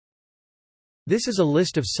This is a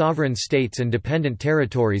list of sovereign states and dependent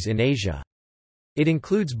territories in Asia. It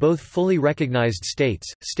includes both fully recognized states,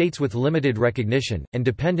 states with limited recognition, and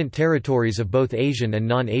dependent territories of both Asian and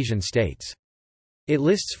non-Asian states. It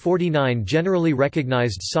lists 49 generally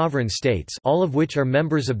recognized sovereign states, all of which are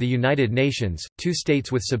members of the United Nations, 2 states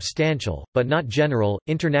with substantial, but not general,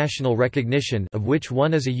 international recognition, of which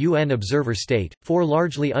 1 is a UN observer state, 4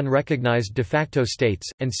 largely unrecognized de facto states,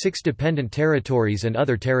 and 6 dependent territories and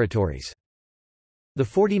other territories. The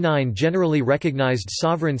 49 generally recognized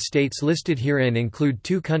sovereign states listed herein include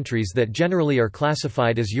 2 countries that generally are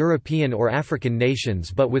classified as European or African nations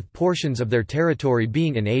but with portions of their territory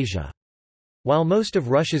being in Asia. While most of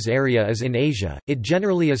Russia's area is in Asia, it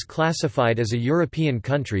generally is classified as a European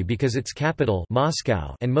country because its capital,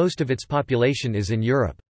 Moscow, and most of its population is in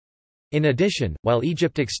Europe. In addition, while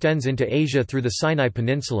Egypt extends into Asia through the Sinai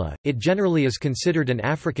Peninsula, it generally is considered an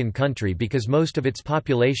African country because most of its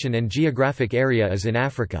population and geographic area is in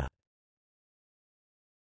Africa.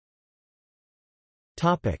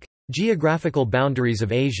 Topic: Geographical boundaries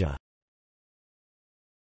of Asia.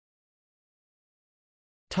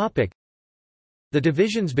 Topic: The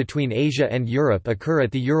divisions between Asia and Europe occur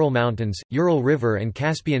at the Ural Mountains, Ural River and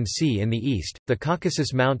Caspian Sea in the east, the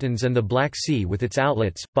Caucasus Mountains and the Black Sea with its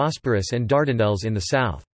outlets, Bosporus and Dardanelles in the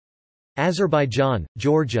south. Azerbaijan,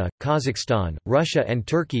 Georgia, Kazakhstan, Russia and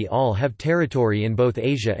Turkey all have territory in both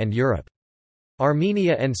Asia and Europe.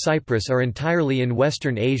 Armenia and Cyprus are entirely in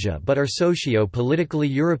Western Asia but are socio-politically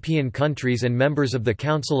European countries and members of the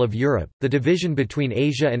Council of Europe. The division between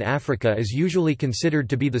Asia and Africa is usually considered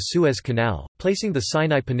to be the Suez Canal, placing the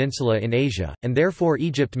Sinai Peninsula in Asia, and therefore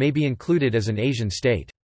Egypt may be included as an Asian state.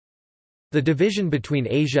 The division between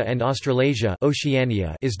Asia and Australasia,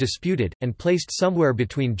 Oceania, is disputed, and placed somewhere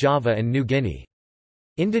between Java and New Guinea.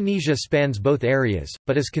 Indonesia spans both areas,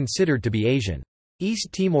 but is considered to be Asian. East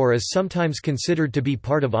Timor is sometimes considered to be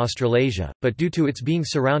part of Australasia, but due to its being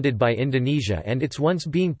surrounded by Indonesia and its once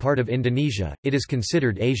being part of Indonesia, it is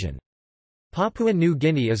considered Asian. Papua New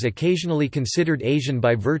Guinea is occasionally considered Asian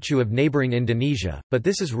by virtue of neighbouring Indonesia, but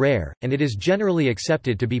this is rare, and it is generally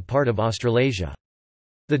accepted to be part of Australasia.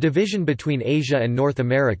 The division between Asia and North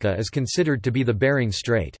America is considered to be the Bering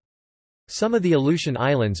Strait. Some of the Aleutian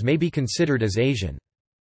Islands may be considered as Asian.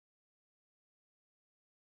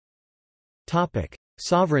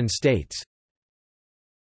 Sovereign states.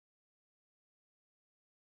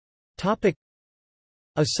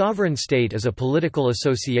 A sovereign state is a political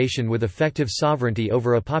association with effective sovereignty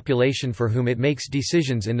over a population for whom it makes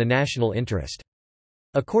decisions in the national interest.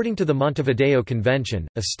 According to the Montevideo Convention,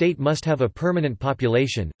 a state must have a permanent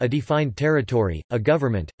population, a defined territory, a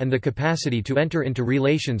government, and the capacity to enter into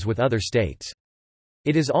relations with other states.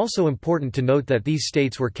 It is also important to note that these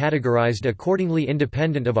states were categorized accordingly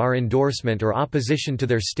independent of our endorsement or opposition to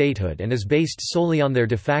their statehood and is based solely on their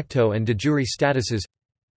de facto and de jure statuses.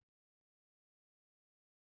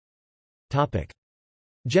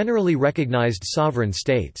 Generally recognized sovereign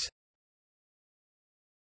states.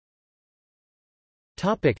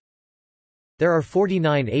 There are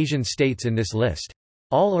 49 Asian states in this list.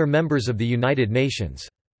 All are members of the United Nations.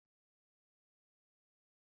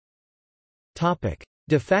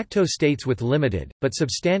 De facto states with limited, but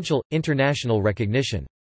substantial, international recognition.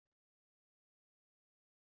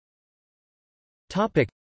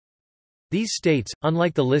 These states,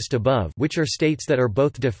 unlike the list above, which are states that are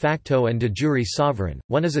both de facto and de jure sovereign,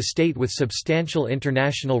 one is a state with substantial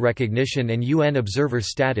international recognition and UN observer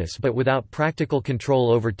status but without practical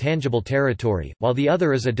control over tangible territory, while the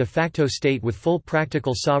other is a de facto state with full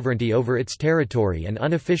practical sovereignty over its territory and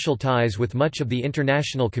unofficial ties with much of the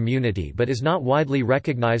international community but is not widely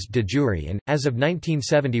recognized de jure and, as of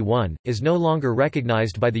 1971, is no longer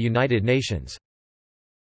recognized by the United Nations.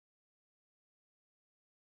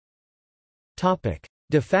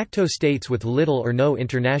 De facto states with little or no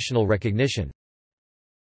international recognition.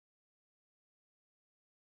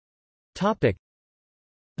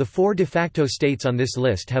 The 4 de facto states on this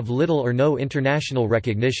list have little or no international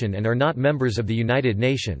recognition and are not members of the United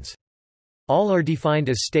Nations. All are defined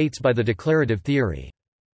as states by the declarative theory.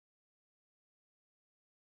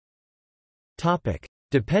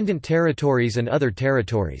 Dependent territories and other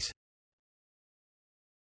territories.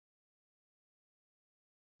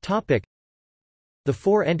 The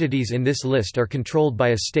 4 entities in this list are controlled by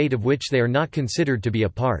a state of which they are not considered to be a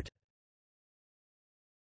part.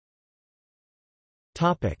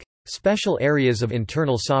 Special areas of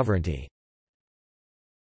internal sovereignty.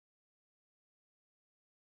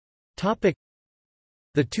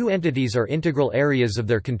 The 2 entities are integral areas of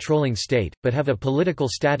their controlling state, but have a political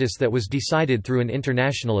status that was decided through an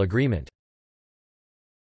international agreement.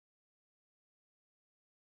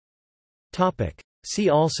 See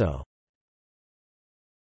also.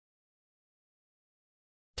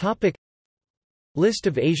 List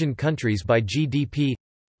of Asian countries by GDP.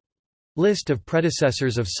 List of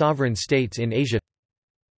predecessors of sovereign states in Asia.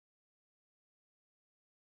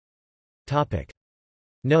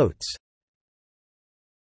 Notes.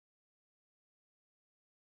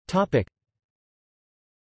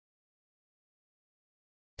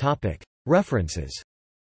 References.